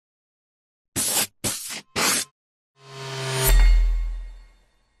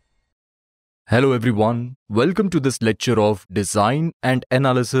Hello everyone, welcome to this lecture of Design and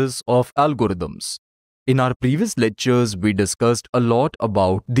Analysis of Algorithms. In our previous lectures, we discussed a lot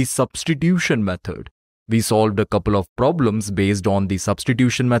about the substitution method. We solved a couple of problems based on the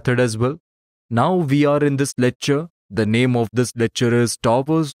substitution method as well. Now we are in this lecture. The name of this lecture is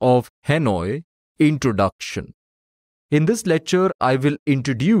Towers of Hanoi Introduction. In this lecture, I will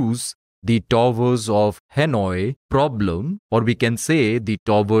introduce the Towers of Hanoi problem, or we can say the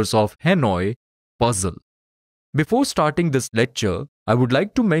Towers of Hanoi puzzle. Before starting this lecture, I would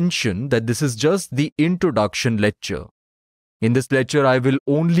like to mention that this is just the introduction lecture. In this lecture, I will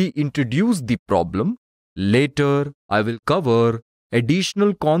only introduce the problem. Later, I will cover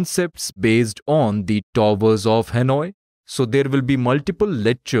additional concepts based on the Towers of Hanoi. So there will be multiple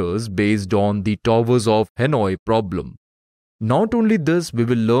lectures based on the Towers of Hanoi problem. Not only this, we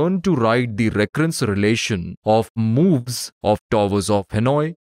will learn to write the recurrence relation of moves of Towers of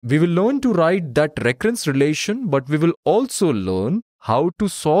Hanoi. We will learn to write that recurrence relation, but we will also learn how to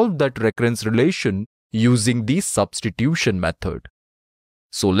solve that recurrence relation using the substitution method.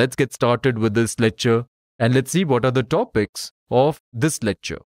 So let's get started with this lecture and let's see what are the topics of this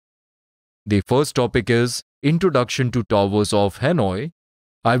lecture. The first topic is Introduction to Towers of Hanoi.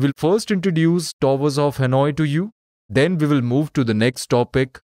 I will first introduce Towers of Hanoi to you. Then we will move to the next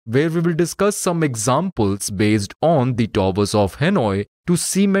topic where we will discuss some examples based on the Towers of Hanoi to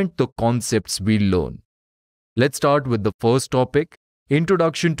cement the concepts we learn. Let's start with the first topic,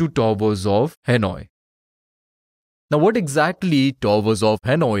 Introduction to Towers of Hanoi. Now what exactly Towers of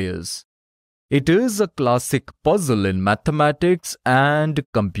Hanoi is? It is a classic puzzle in mathematics and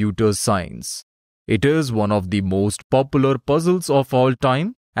computer science. It is one of the most popular puzzles of all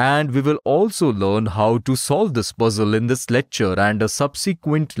time. And we will also learn how to solve this puzzle in this lecture and the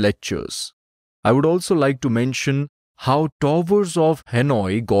subsequent lectures. I would also like to mention how Towers of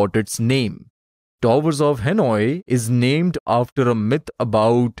Hanoi got its name. Towers of Hanoi is named after a myth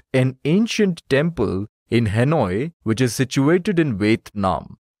about an ancient temple in Hanoi, which is situated in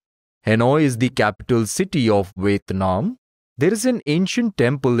Vietnam. Hanoi is the capital city of Vietnam. There is an ancient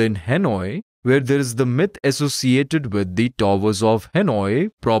temple in Hanoi where there is the myth associated with the Towers of Hanoi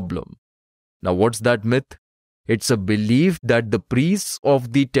problem. Now what's that myth? It's a belief that the priests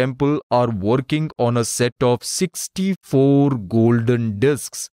of the temple are working on a set of 64 golden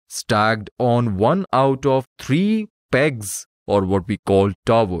discs stacked on one out of 3 pegs, or what we call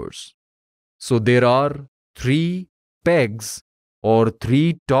towers. So there are 3 pegs or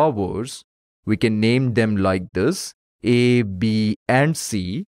 3 towers. We can name them like this, A, B and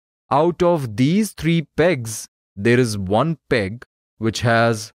C. Out of these 3 pegs, there is one peg which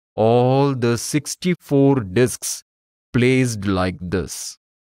has all the 64 discs placed like this.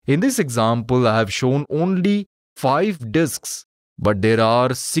 In this example, I have shown only 5 discs, but there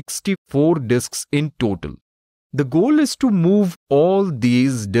are 64 discs in total. The goal is to move all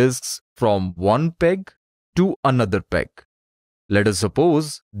these discs from one peg to another peg. Let us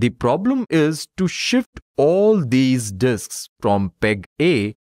suppose the problem is to shift all these discs from peg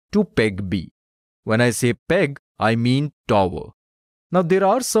A to peg B. When I say peg, I mean tower. Now there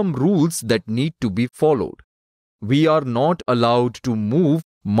are some rules that need to be followed. We are not allowed to move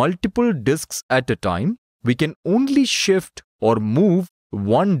multiple discs at a time. We can only shift or move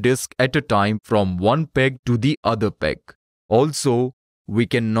one disc at a time from one peg to the other peg. Also, we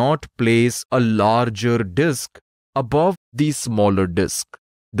cannot place a larger disc above the smaller disc.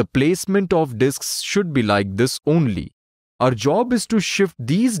 The placement of discs should be like this only. Our job is to shift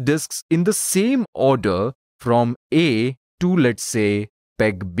these discs in the same order from A to, let's say,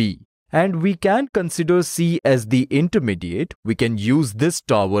 peg B. And we can consider C as the intermediate. We can use this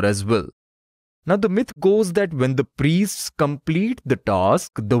tower as well. Now the myth goes that when the priests complete the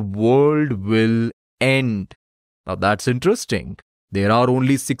task, the world will end. Now that's interesting. There are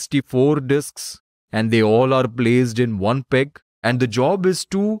only 64 discs and they all are placed in one peg. And the job is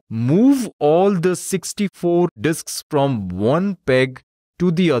to move all the 64 discs from one peg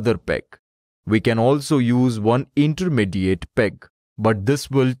to the other peg. We can also use one intermediate peg, but this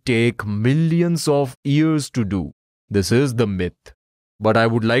will take millions of years to do. This is the myth. But I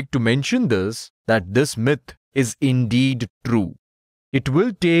would like to mention that this myth is indeed true. It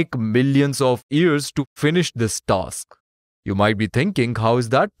will take millions of years to finish this task. You might be thinking, how is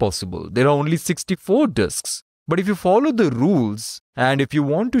that possible? There are only 64 discs. But if you follow the rules and if you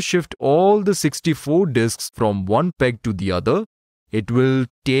want to shift all the 64 discs from one peg to the other, it will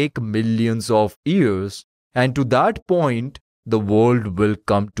take millions of years, and to that point, the world will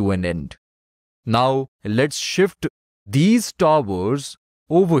come to an end. Now, let's shift these towers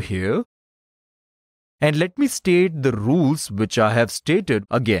over here and let me state the rules which I have stated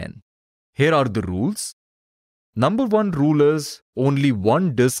again. Here are the rules. Number 1 rule is only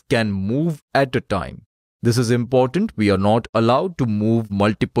one disk can move at a time. This is important. We are not allowed to move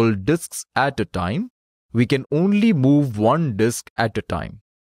multiple disks at a time. We can only move one disk at a time.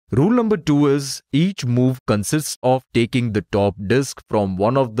 Rule number 2 is each move consists of taking the top disk from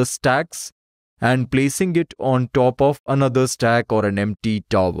one of the stacks and placing it on top of another stack or an empty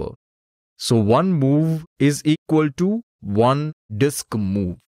tower. So one move is equal to one disk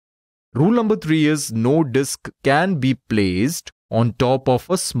move. Rule number 3 is no disk can be placed on top of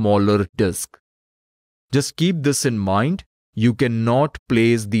a smaller disk. Just keep this in mind. You cannot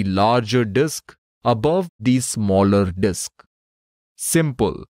place the larger disk above the smaller disk.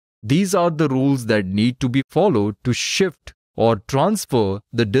 Simple. These are the rules that need to be followed to shift or transfer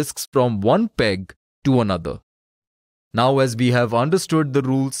the disks from one peg to another. Now, as we have understood the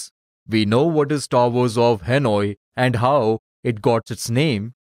rules, we know what is Towers of Hanoi and how it got its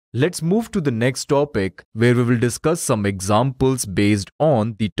name. Let's move to the next topic where we will discuss some examples based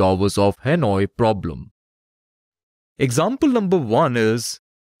on the Towers of Hanoi problem. Example number 1 is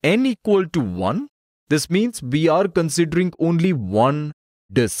n equal to 1. This means we are considering only one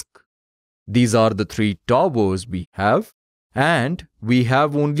disk. These are the 3 towers we have, and we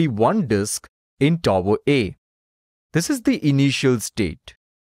have only one disk in tower A. This is the initial state.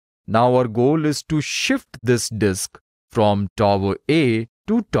 Now our goal is to shift this disk from tower A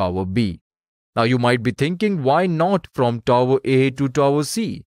to tower B. Now you might be thinking, why not from tower A to tower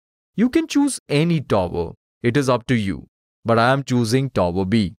C? You can choose any tower. It is up to you. But I am choosing tower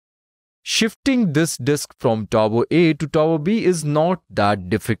B. Shifting this disk from tower A to tower B is not that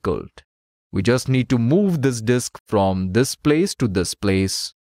difficult. We just need to move this disk from this place to this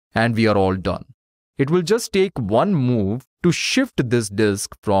place, and we are all done. It will just take one move to shift this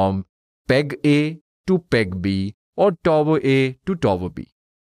disk from peg A to peg B or tower A to tower B.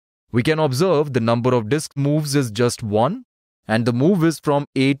 We can observe the number of disk moves is just 1, and the move is from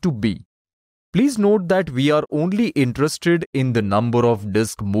A to B. Please note that we are only interested in the number of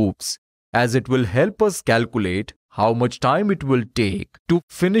disk moves, as it will help us calculate how much time it will take to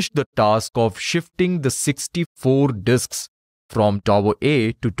finish the task of shifting the 64 disks from tower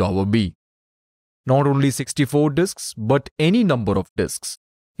A to tower B. Not only 64 disks, but any number of disks.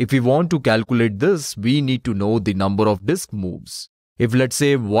 If we want to calculate this, we need to know the number of disk moves. If let's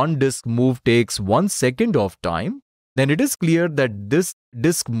say one disk move takes 1 second of time, then it is clear that this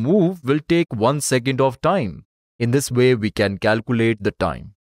disk move will take 1 second of time. In this way, we can calculate the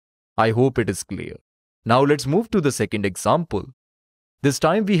time. I hope it is clear. Now let's move to the second example. This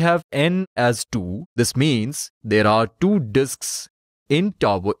time we have n as 2. This means there are 2 disks in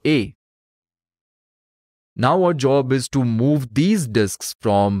tower A. Now our job is to move these disks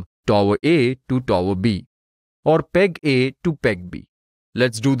from tower A to tower B, or peg A to peg B.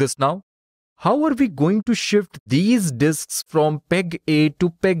 Let's do this now. How are we going to shift these disks from peg A to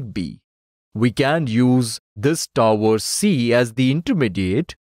peg B? We can use this tower C as the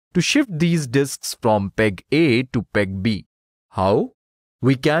intermediate to shift these disks from peg A to peg B. How?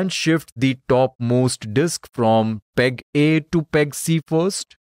 We can shift the topmost disk from peg A to peg C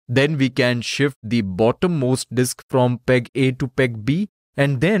first. Then we can shift the bottommost disk from peg A to peg B,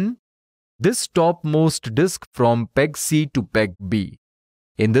 and then this topmost disk from peg C to peg B.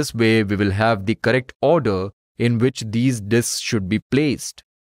 In this way, we will have the correct order in which these disks should be placed.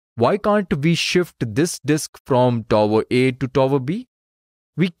 Why can't we shift this disk from tower A to tower B?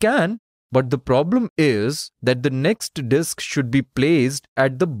 We can, but the problem is that the next disk should be placed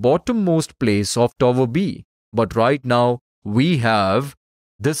at the bottommost place of tower B. But right now, we have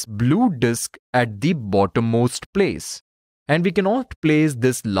this blue disk at the bottommost place, and we cannot place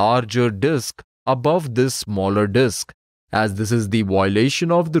this larger disk above this smaller disk. As this is the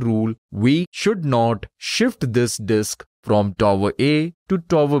violation of the rule, we should not shift this disk from tower A to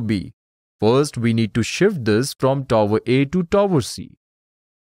tower B. First, we need to shift this from tower A to tower C.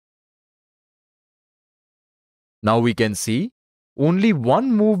 Now we can see only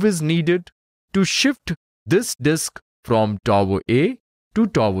one move is needed to shift this disk from tower A to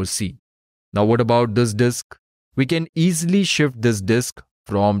tower C. Now what about this disk? We can easily shift this disk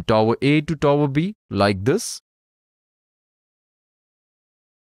from tower A to tower B like this.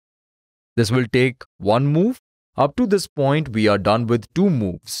 This will take one move. Up to this point, we are done with 2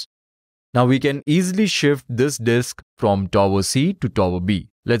 moves. Now we can easily shift this disk from tower C to tower B.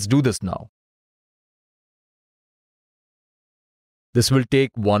 Let's do this now. This will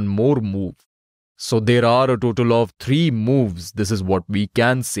take one more move. So there are a total of 3 moves. This is what we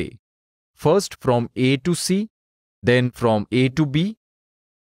can say. First from A to C, then from A to B,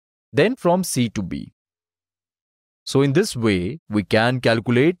 then from C to B. So in this way, we can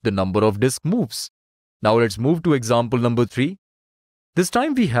calculate the number of disk moves. Now let's move to example number 3. This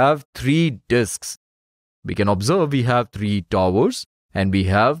time we have 3 disks. We can observe we have 3 towers and we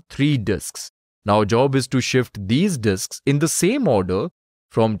have 3 disks. Now our job is to shift these disks in the same order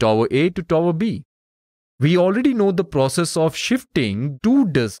from tower A to tower B. We already know the process of shifting 2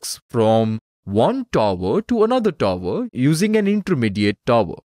 disks from one tower to another tower using an intermediate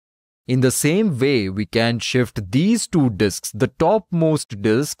tower. In the same way, we can shift these 2 disks, the topmost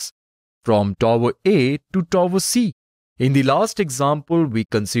disks, from tower A to tower C. In the last example, we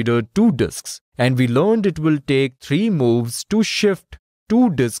considered 2 disks and we learned it will take 3 moves to shift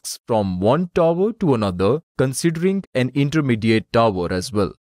 2 disks from one tower to another, considering an intermediate tower as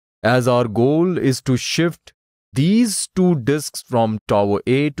well. As our goal is to shift these 2 disks from tower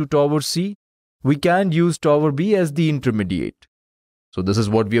A to tower C, we can use tower B as the intermediate. So this is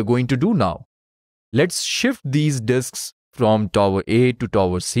what we are going to do now. Let's shift these disks from tower A to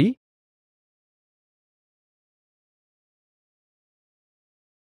tower C.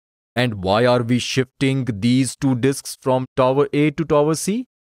 And why are we shifting these 2 disks from tower A to tower C?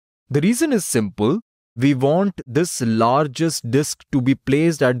 The reason is simple. We want this largest disk to be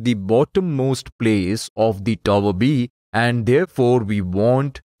placed at the bottommost place of the tower B, and therefore we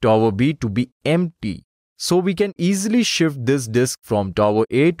want tower B to be empty. So we can easily shift this disk from tower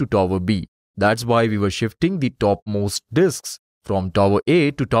A to tower B. That's why we were shifting the topmost disks from tower A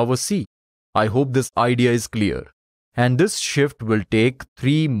to tower C. I hope this idea is clear. And this shift will take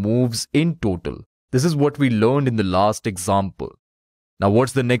 3 moves in total. This is what we learned in the last example. Now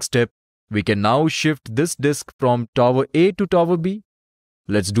what's the next step? We can now shift this disk from tower A to tower B.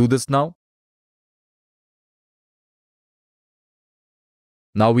 Let's do this now.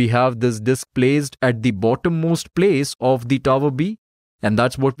 Now we have this disk placed at the bottommost place of the tower B, and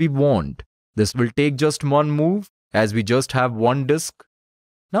that's what we want. This will take just 1 move as we just have 1 disk.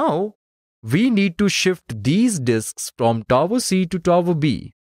 Now we need to shift these disks from tower C to tower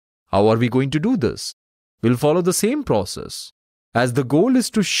B. How are we going to do this? We'll follow the same process. As the goal is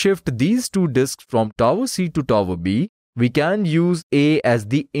to shift these 2 disks from tower C to tower B, we can use A as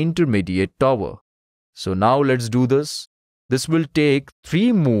the intermediate tower. So now let's do this. This will take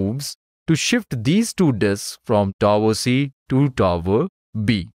 3 moves to shift these 2 disks from tower C to tower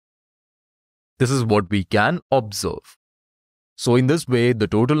B. This is what we can observe. So in this way, the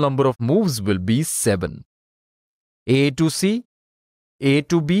total number of moves will be 7. A to C, A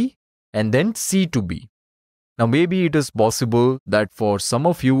to B, and then C to B. Now maybe it is possible that for some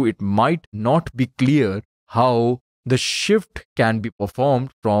of you it might not be clear how the shift can be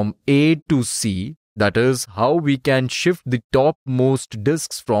performed from A to C. That is, how we can shift the topmost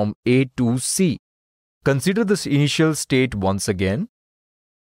disks from A to C. Consider this initial state once again.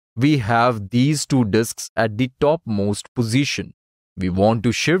 We have these 2 disks at the topmost position. We want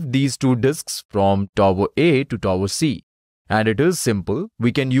to shift these 2 disks from tower A to tower C. And it is simple.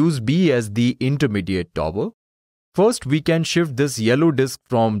 We can use B as the intermediate tower. First, we can shift this yellow disk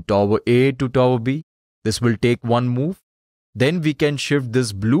from tower A to tower B. This will take 1 move. Then we can shift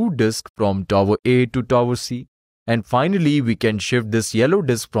this blue disk from tower A to tower C. And finally, we can shift this yellow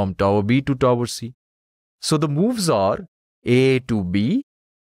disk from tower B to tower C. So the moves are A to B,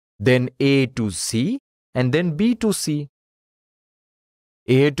 then A to C, and then B to C.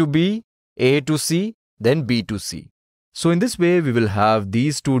 A to B, A to C, then B to C. So in this way, we will have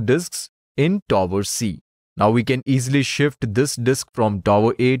these 2 disks in tower C. Now we can easily shift this disk from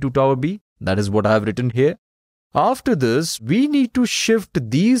tower A to tower B. That is what I have written here. After this, we need to shift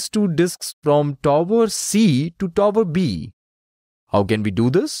these 2 disks from tower C to tower B. How can we do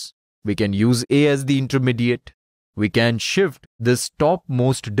this? We can use A as the intermediate. We can shift this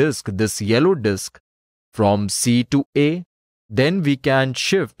topmost disk, this yellow disk, from C to A. Then we can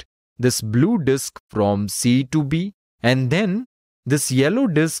shift this blue disk from C to B, and then this yellow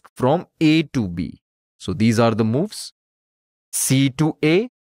disk from A to B. So these are the moves. C to A,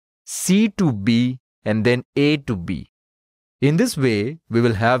 C to B, and then A to B. In this way, we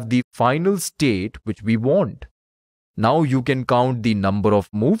will have the final state which we want. Now you can count the number of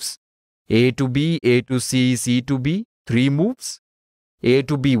moves. A to B, A to C, C to B, 3 moves. A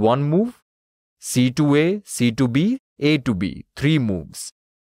to B, 1 move. C to A, C to B, A to B, 3 moves.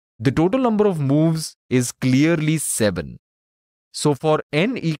 The total number of moves is clearly 7. So for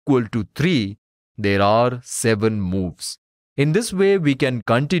n equal to 3, there are 7 moves. In this way, we can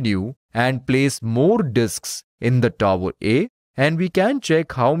continue and place more disks in the tower A, and we can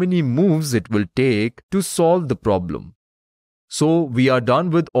check how many moves it will take to solve the problem. So we are done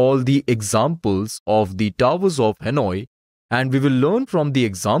with all the examples of the towers of Hanoi, and we will learn from the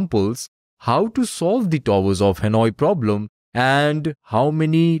examples how to solve the Towers of Hanoi problem and how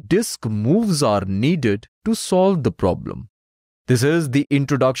many disk moves are needed to solve the problem. This is the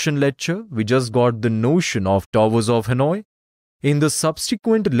introduction lecture. We just got the notion of Towers of Hanoi. In the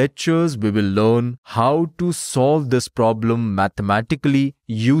subsequent lectures, we will learn how to solve this problem mathematically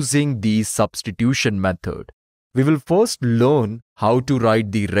using the substitution method. We will first learn how to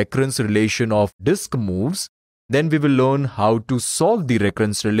write the recurrence relation of disk moves. Then we will learn how to solve the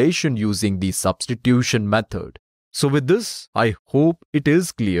recurrence relation using the substitution method. So with this, I hope it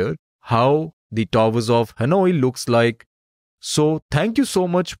is clear how the Towers of Hanoi looks like. So thank you so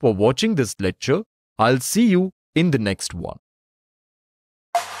much for watching this lecture. I'll see you in the next one.